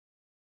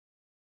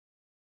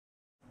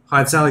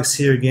Hi, it's Alex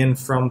here again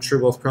from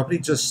True Wealth Property.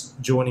 Just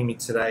joining me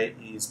today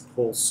is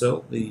Paule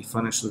Searle, the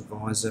financial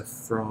advisor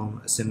from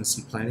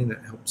Ascendancy Planning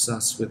that helps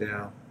us with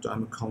our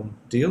Domicom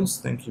deals.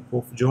 Thank you,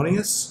 Paul, for joining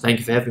us. Thank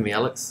you for having me,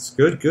 Alex. It's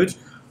good.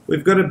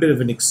 We've got a bit of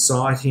an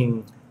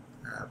exciting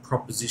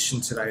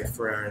proposition today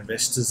for our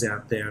investors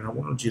out there, and I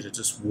wanted you to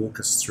just walk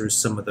us through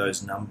some of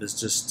those numbers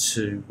just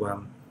to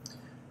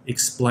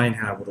explain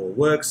how it all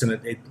works. And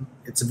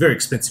it's a very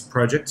expensive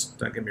project,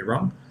 don't get me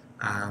wrong,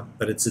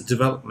 but it's a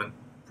development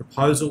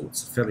proposal.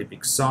 It's a fairly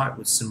big site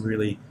with some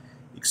really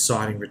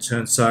exciting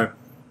returns. So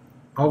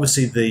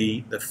obviously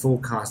the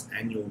forecast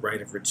annual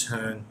rate of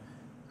return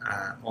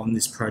on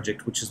this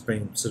project, which has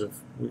been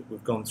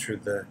we've gone through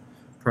the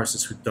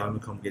process with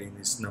Domicom getting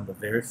this number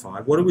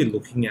verified. What are we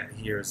looking at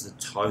here as the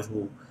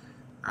total,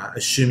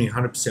 assuming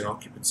 100%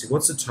 occupancy?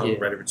 What's the total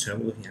rate of return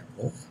we're looking at,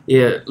 Paul?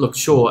 Yeah, look,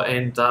 sure.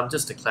 And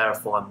just to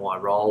clarify my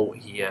role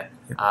here,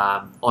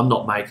 I'm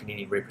not making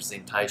any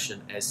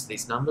representation as to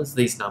these numbers.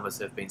 These numbers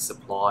have been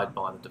supplied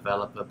by the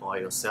developer, by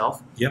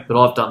yourself.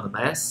 But I've done the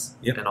maths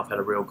and I've had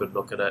a real good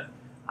look at it.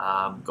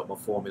 Got my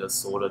formulas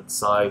sorted.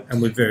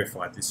 And we've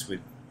verified this with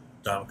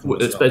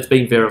Domicom as well. It's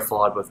been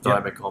verified with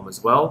Domicom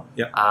as well.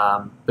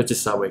 But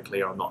just so we're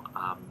clear, I'm not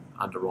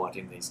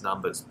underwriting these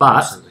numbers.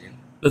 But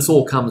this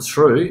all comes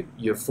through.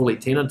 You're fully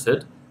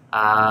tenanted.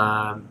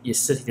 You're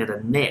sitting at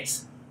a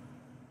net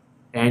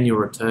annual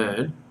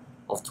return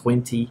of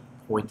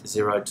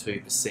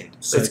 20.02%.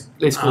 So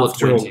let's call it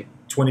 20.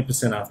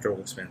 20% after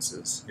all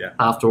expenses.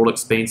 After all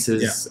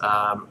expenses,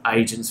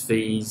 agents'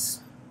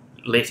 fees,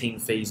 letting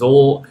fees,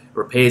 all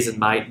repairs and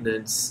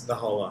maintenance, the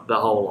whole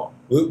lot.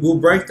 We'll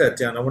break that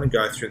down. I want to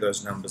go through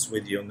those numbers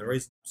with you. And the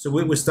reason, so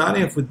we're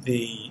starting off with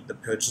the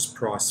purchase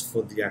price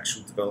for the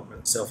actual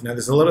development itself. Now,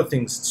 there's a lot of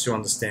things to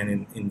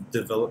understand in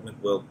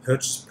development world.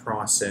 Purchase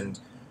price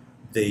and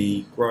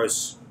the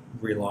gross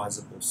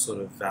realisable sort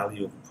of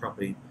value of a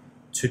property,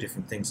 two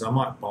different things. I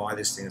might buy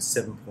this thing at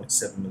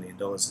 $7.7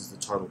 million as the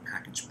total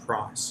package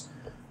price,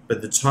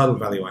 but the total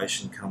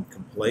valuation come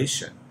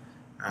completion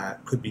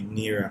could be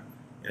nearer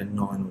 $9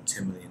 or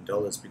 $10 million,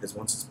 because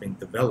once it's been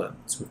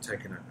developed, we've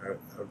taken a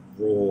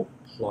raw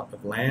plot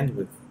of land,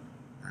 we've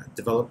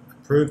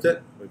approved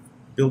it, we've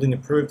building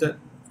approved it,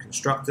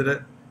 constructed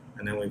it,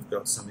 and then we've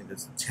got something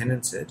that's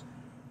tenanted,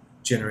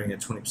 generating a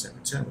 20%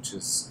 return, which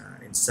is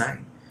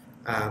insane.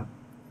 How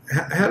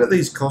do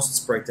these costs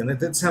break down?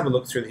 Let's have a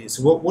look through here.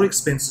 So what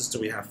expenses do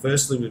we have?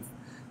 Firstly, I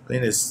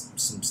think there's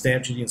some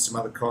stamp duty and some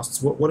other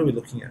costs. What are we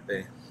looking at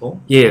there, Paul?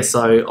 Yeah,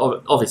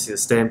 so obviously the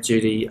stamp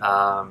duty,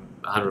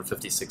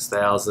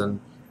 $156,000.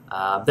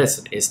 That's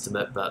an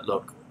estimate, but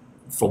look,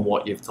 from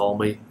what you've told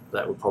me,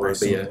 that would probably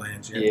be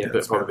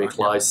probably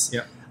close.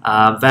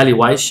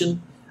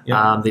 Valuation.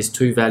 There's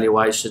two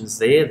valuations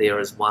there. There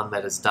is one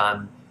that is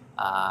done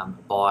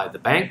by the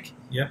bank,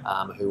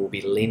 who will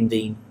be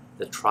lending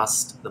the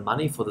trust the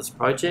money for this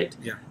project.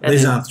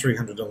 These aren't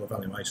 $300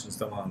 valuations,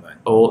 though, aren't they?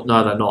 Oh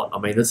no, they're not. I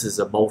mean, this is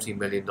a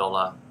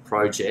multi-million-dollar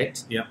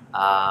project.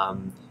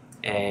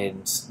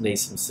 And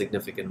needs some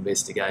significant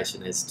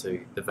investigation as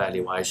to the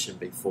valuation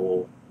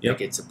before it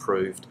gets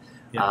approved.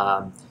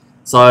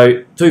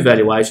 So two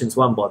valuations,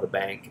 one by the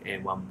bank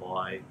and one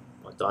by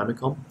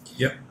Domicom.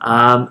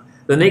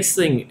 The next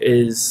thing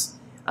is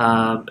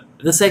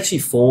this actually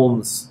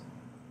forms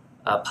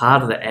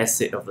part of the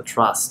asset of the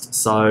trust.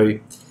 So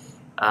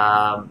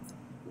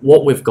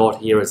what we've got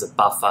here is a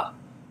buffer.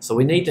 So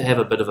we need to have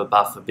a bit of a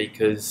buffer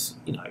because,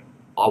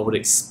 I would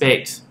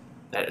expect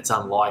that it's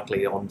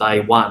unlikely on day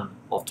one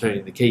of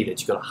turning the key that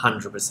you've got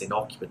 100%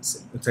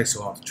 occupancy. It takes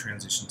a while to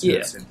transition to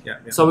it.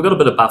 So we've got a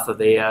bit of buffer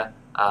there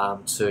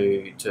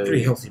to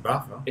pretty healthy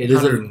buffer. It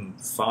is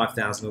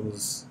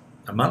 $105,000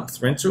 a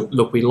month rental.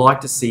 Look, we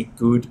like to see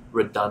good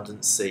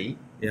redundancy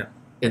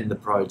in the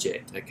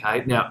project.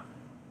 Okay, now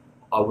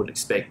I would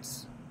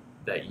expect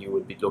that you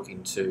would be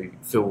looking to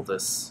fill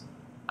this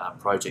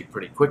project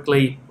pretty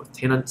quickly with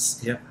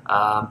tenants.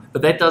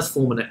 But that does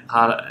form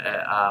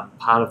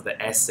part of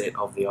the asset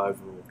of the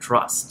overall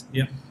trust.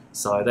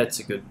 So that's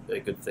a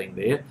good thing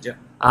there.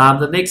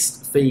 The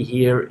next fee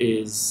here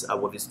is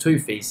there's two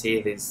fees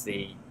here. There's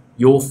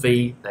your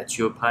fee that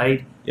you're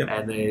paid,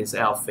 and there's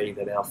our fee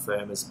that our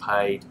firm is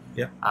paid.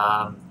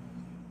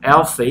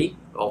 Our fee,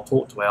 I'll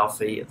talk to our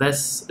fee.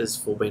 This is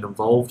for being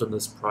involved in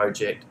this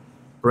project,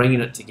 bringing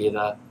it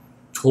together,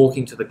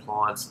 talking to the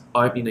clients,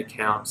 opening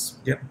accounts.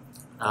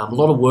 A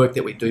lot of work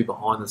that we do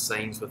behind the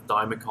scenes with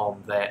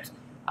Domicom that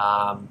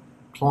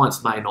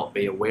clients may not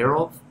be aware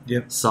of.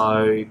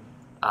 So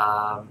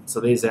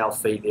there's our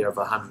fee there of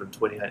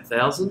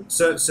 $128,000.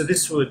 So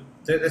let's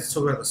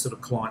talk about the sort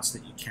of clients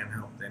that you can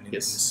help then in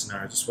this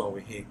scenario, just while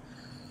we're here.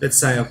 Let's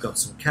say I've got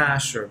some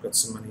cash, or I've got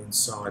some money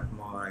inside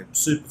my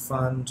super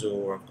fund,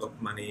 or I've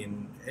got money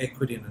in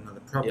equity in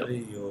another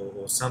property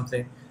or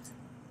something.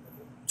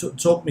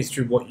 Talk me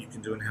through what you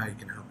can do and how you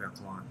can help our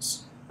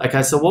clients.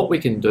 Okay, so what we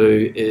can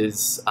do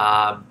is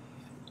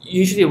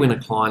usually when a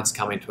client's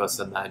coming to us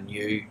and they're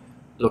new,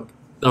 look,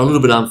 they're a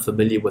little bit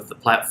unfamiliar with the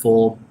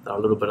platform, they're a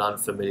little bit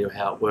unfamiliar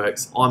how it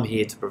works. I'm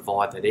here to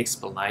provide that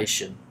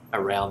explanation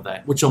around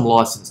that, which I'm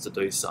licensed to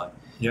do so.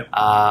 Yep.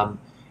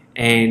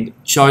 And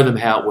show them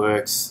how it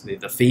works,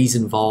 the fees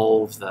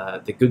involved,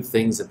 the good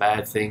things, the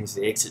bad things,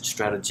 the exit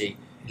strategy,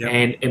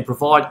 yep. and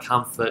provide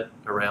comfort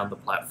around the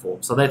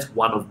platform. So that's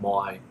one of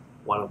my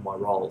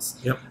roles.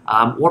 Yep.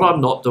 What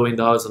I'm not doing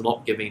though is I'm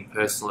not giving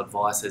personal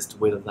advice as to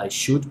whether they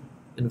should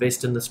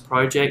invest in this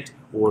project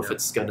or if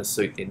it's going to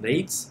suit their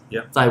needs.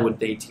 Yep. They would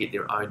need to get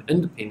their own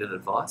independent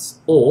advice,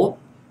 or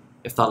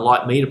if they'd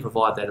like me to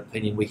provide that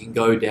opinion, we can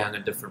go down a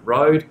different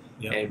road.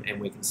 Yep. And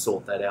we can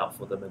sort that out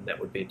for them, and that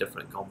would be a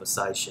different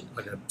conversation.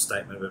 Like a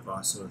statement of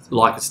advice sort of thing.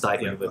 Like a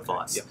statement of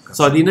advice. Yep, gotcha.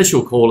 So the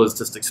initial call is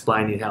just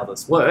explaining how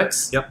this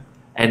works. Yep.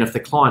 And if the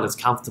client is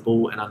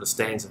comfortable and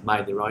understands and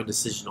made their own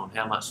decision on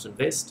how much to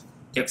invest,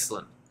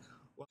 excellent.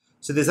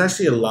 So there's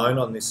actually a loan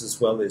on this as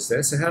well, is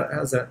there? So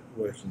how's that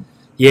working?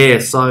 Yeah,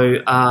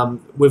 so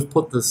we've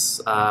put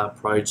this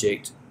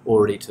project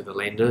already to the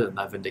lender, and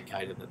they've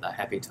indicated that they're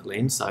happy to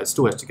lend, so it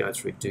still has to go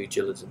through due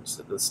diligence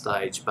at this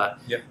stage, but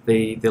yep.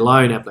 the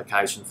loan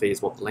application fee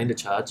is what the lender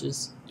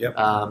charges yep.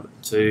 for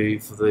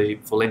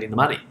lending the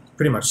money.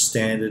 Pretty much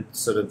standard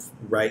sort of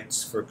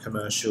rates for a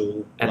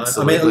commercial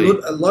Absolutely. loan. I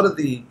mean, a lot of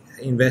the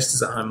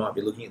investors at home might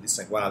be looking at this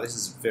saying, wow, this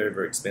is very,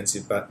 very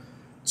expensive, but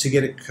to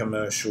get a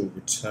commercial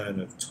return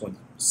of 20%,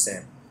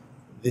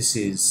 this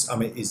is, I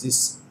mean, is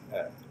this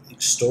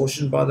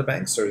extortion by the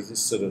banks, or is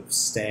this sort of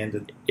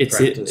standard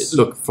practice?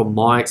 Look, from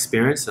my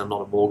experience, and I'm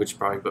not a mortgage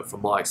broker, but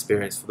from my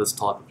experience for this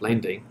type of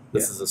lending,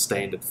 this is a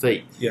standard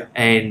fee. Yeah.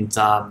 And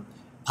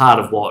part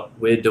of what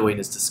we're doing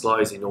is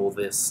disclosing all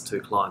this to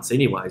clients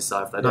anyway,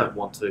 so if they don't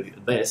want to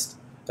invest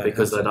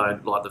because they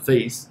don't like the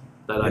fees,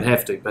 they don't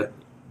have to, but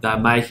they're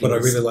making... But I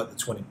really like the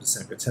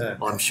 20% return.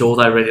 I'm sure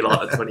they really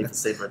like the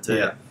 20%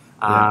 return.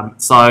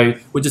 So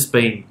we're just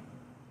being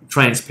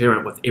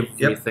transparent with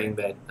everything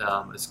that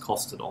is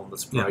costed on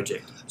this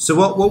project. So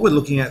what we're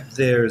looking at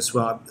there as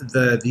well,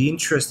 the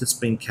interest that's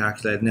been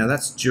calculated, now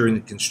that's during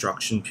the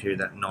construction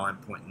period at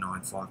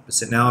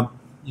 9.95%. Now,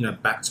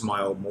 back to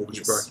my old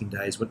mortgage broking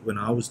days when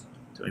I was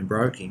doing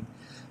broking,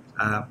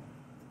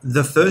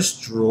 the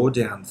first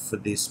drawdown for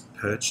this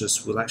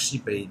purchase will actually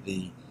be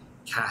the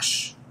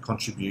cash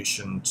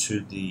contribution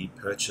to the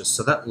purchase.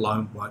 So that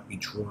loan won't be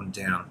drawn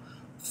down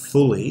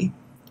fully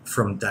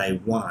from day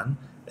one.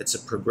 It's a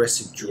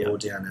progressive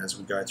drawdown as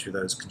we go through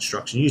those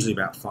construction, usually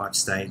about 5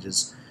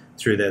 stages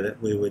through there,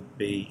 that we would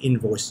be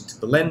invoicing to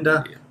the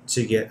lender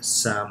to get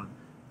some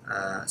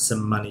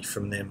money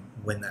from them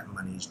when that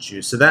money is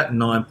due. So that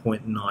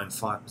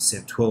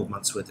 9.95%, 12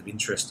 months worth of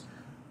interest,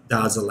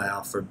 does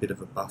allow for a bit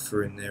of a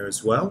buffer in there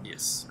as well.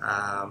 Yes.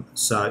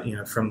 So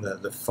from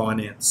the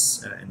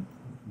finance and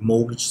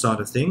mortgage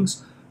side of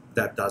things,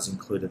 that does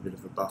include a bit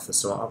of a buffer.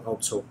 So I'll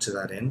talk to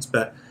that end,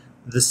 but.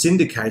 The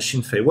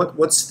syndication fee,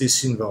 what's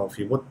this involve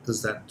here? What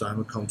does that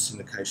Domacom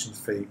syndication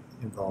fee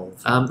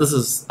involve? This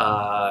is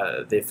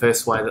their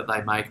first way that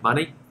they make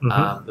money.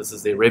 Mm-hmm. This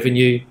is their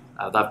revenue.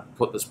 They've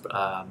put this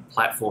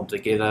platform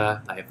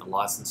together. They have the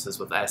licenses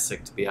with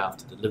ASIC to be able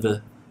to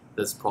deliver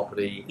this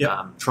property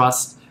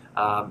trust.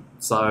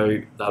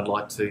 So they'd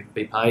like to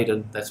be paid,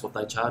 and that's what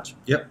they charge.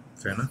 Yep,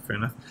 fair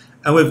enough.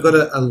 And we've got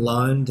a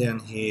loan down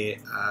here,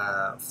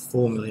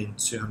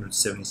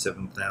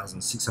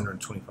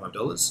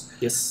 $4,277,625.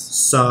 Yes.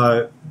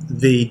 So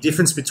the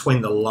difference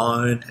between the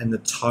loan and the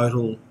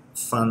total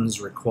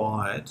funds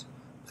required,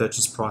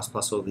 purchase price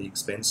plus all the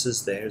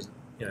expenses, there is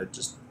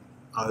just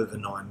over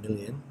 $9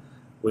 million.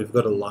 We've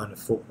got a loan of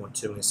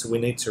 $4.2 million, so we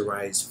need to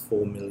raise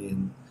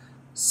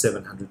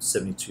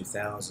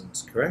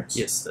 $4,772,000. Correct?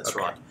 Yes, that's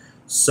right.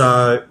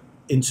 So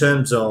in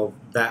terms of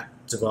that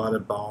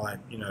divided by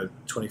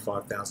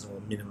 25,000 or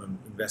minimum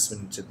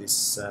investment into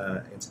this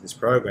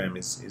program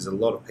is a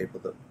lot of people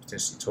that we're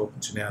potentially talking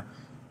to now.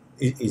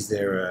 Is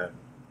there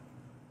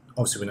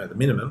obviously we know the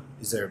minimum.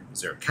 Is there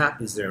a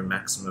cap? Is there a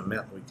maximum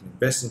amount that we can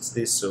invest into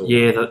this? Or?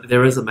 Yeah,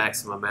 there is a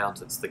maximum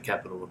amount. It's the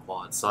capital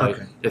required. So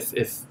if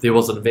there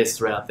was an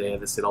investor out there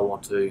that said, I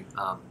want to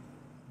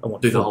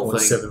do the whole thing,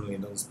 $7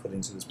 million put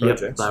into this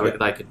project.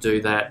 They could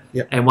do that.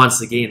 Yep. And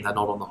once again, they're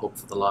not on the hook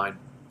for the loan.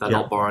 They're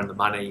not borrowing the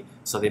money,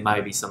 so there may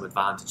be some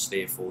advantage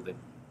there for them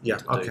to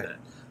do that.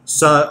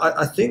 So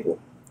I think what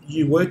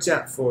you worked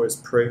out for us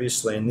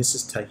previously, and this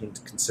is taking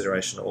into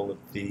consideration all of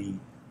the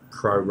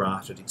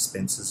pro-rated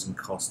expenses and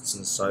costs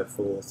and so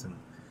forth, and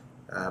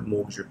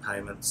mortgage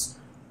repayments.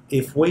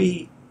 If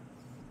we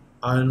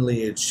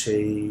only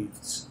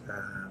achieved,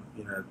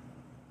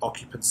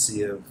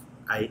 occupancy of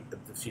 8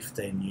 of the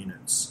 15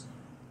 units,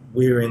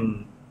 we're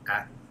in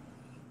at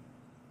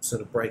sort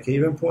of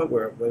break-even point?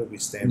 Where do we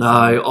stand? No,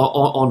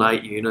 on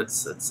 8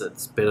 units,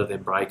 it's better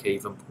than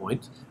break-even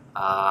point.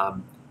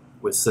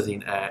 We're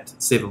sitting at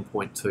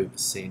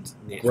 7.2%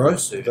 net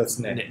gross. Return. That's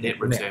net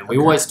return. We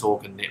always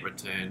talk in net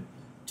return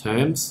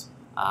terms.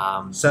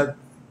 So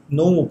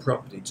normal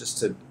property,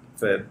 just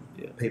for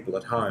people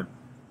at home,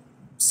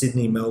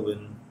 Sydney,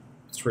 Melbourne,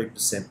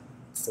 3%,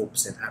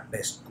 4% at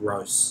best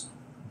gross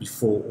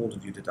before all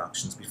of your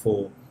deductions,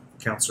 before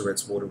council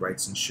rates, water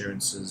rates,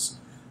 insurances,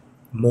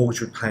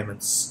 mortgage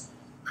repayments,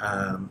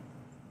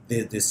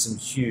 there's some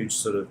huge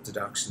sort of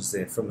deductions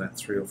there from that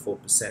 3 or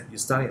 4%. You're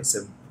starting at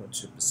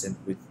 7.2%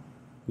 with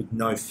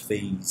no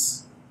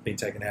fees being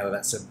taken out of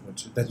that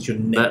 7.2. That's your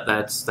net.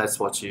 That's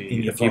what you.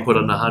 If you put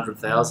in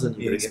 100,000,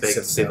 you would expect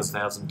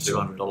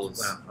 $7,200.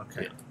 Wow.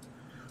 Okay. Yeah.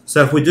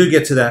 So if we do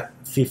get to that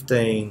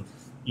 15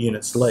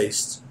 units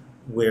leased,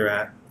 we're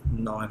at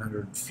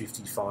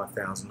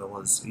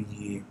 $955,000 a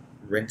year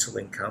rental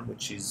income,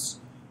 which is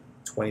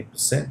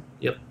 20%.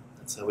 Yep,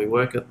 that's how we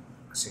work it.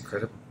 That's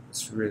incredible.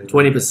 It's really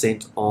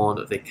 20%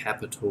 on the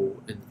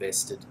capital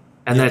invested,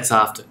 and that's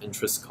after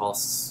interest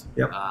costs.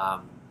 Yep.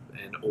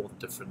 And all the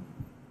different.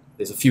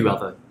 There's a few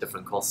other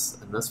different costs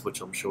in this,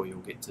 which I'm sure you'll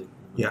get to.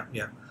 Yeah.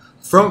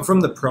 From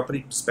the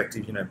property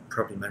perspective,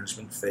 property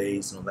management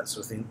fees and all that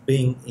sort of thing,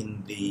 being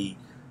in the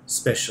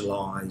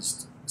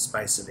specialised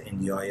space of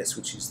NDIS,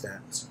 which is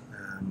that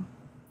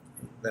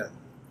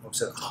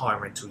obviously a high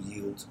rental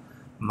yield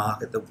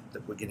market that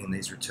we're getting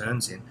these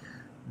returns in,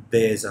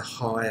 there's a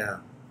higher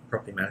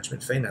property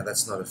management fee. Now,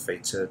 that's not a fee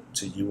to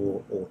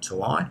you or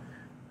to I.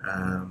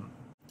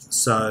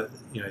 So,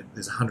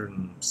 there's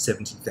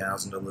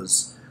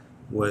 $170,000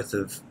 worth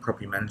of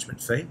property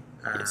management fee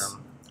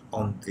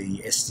on the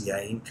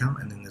SDA income,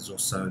 and then there's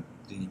also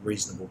the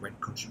reasonable rent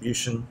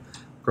contribution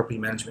property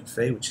management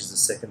fee, which is the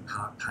second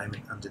part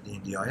payment under the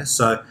NDIS.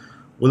 So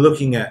we're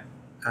looking at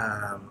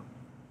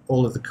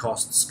all of the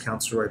costs,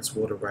 council rates,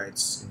 water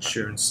rates,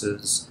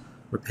 insurances,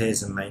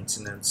 repairs and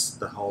maintenance,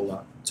 the whole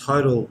lot.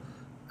 Total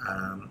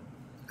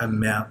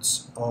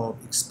amount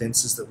of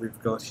expenses that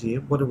we've got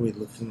here, what are we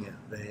looking at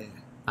there?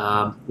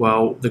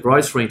 Well, the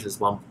gross rent is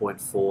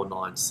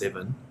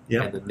 1.497,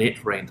 yep. and the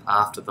net rent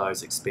after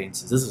those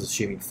expenses, this is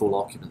assuming full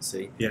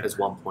occupancy, yep. is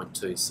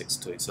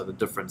 1.262. So the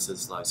difference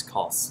is those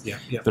costs.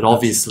 Yep. But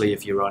obviously,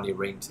 if you're only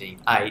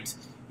renting 8,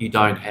 you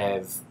only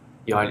have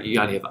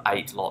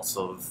 8 lots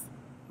of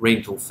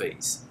rental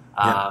fees.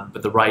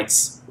 But the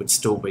rates would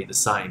still be the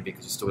same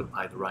because you're still going to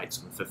pay the rates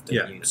on the 15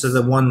 units. So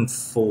the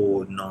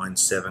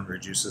 1.497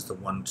 reduces to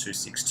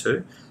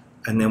 1.262,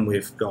 and then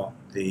we've got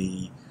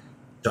the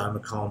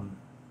Domicom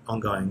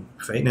ongoing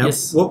fee. Now,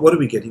 yes. What are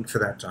we getting for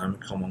that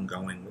Domicom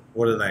ongoing?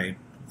 What do they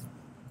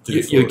do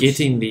You're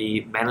getting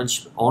the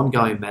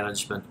ongoing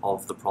management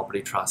of the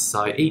property trust.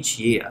 So each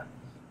year,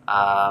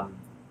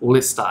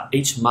 let's start,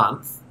 each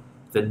month,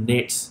 the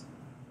net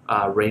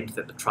rent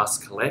that the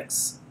trust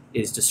collects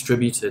is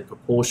distributed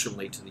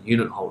proportionally to the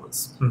unit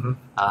holders. Mm-hmm.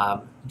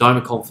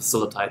 Domicom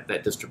facilitate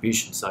that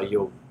distribution, so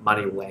your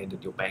money will land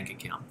in your bank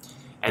account.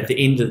 At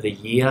the end of the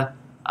year,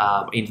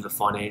 end of the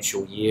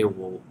financial year,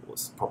 or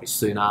probably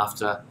soon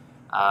after,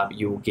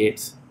 you will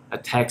get a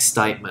tax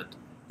statement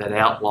that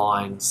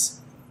outlines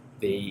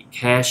the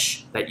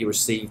cash that you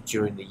received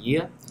during the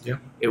year. Yep.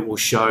 It will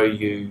show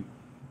you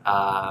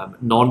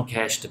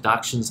non-cash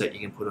deductions that you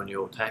can put on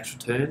your tax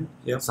return,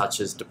 yep. such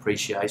as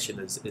depreciation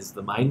is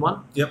the main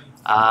one. Yep.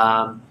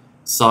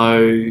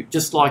 So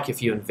just like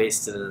if you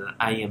invested in an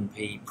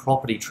AMP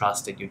property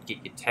trust and you'd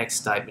get your tax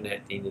statement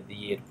at the end of the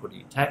year to put in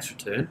your tax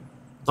return,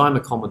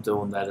 Domicom are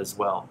doing that as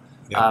well.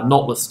 Yep.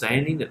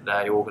 Notwithstanding that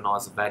they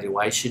organise a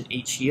valuation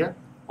each year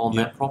on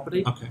yep. that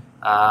property, okay.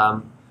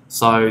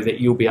 So that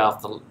you'll be able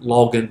to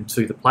log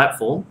into the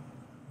platform,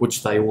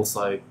 which they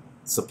also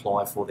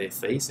supply for their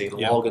fee. So you can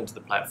yep. log into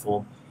the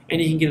platform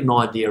and you can get an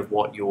idea of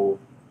what your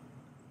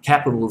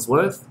capital is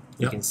worth.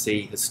 You yep. can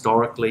see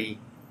historically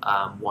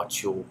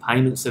what your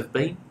payments have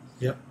been.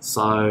 Yep.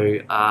 So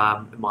in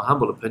my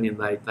humble opinion,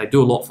 they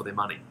do a lot for their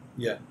money.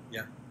 Yeah.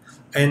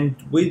 And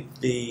with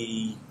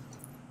the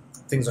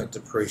things like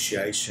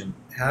depreciation,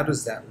 how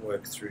does that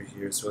work through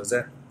here? So is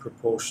that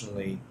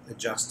proportionally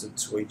adjusted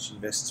to each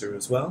investor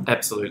as well?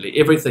 Absolutely.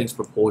 Everything's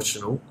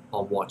proportional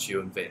on what you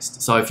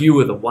invest. So if you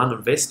were the one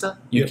investor,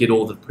 you yep. get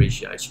all the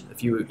depreciation.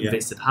 If you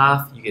invested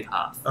half, you get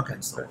half. Okay,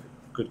 perfect.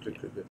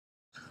 Good.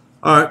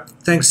 All right,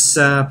 thanks,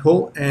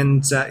 Paul.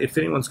 And if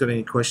anyone's got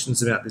any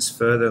questions about this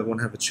further, want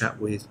to have a chat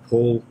with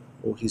Paul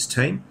or his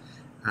team,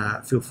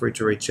 feel free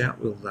to reach out.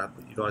 We'll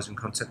put you guys in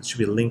contact. There should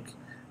be a link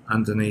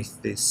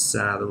underneath this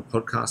little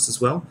podcast as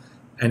well.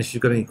 And if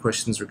you've got any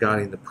questions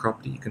regarding the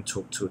property, you can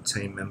talk to a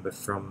team member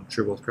from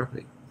True Wealth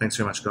Property. Thanks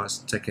very much, guys.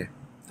 Take care.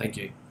 Thank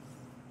you.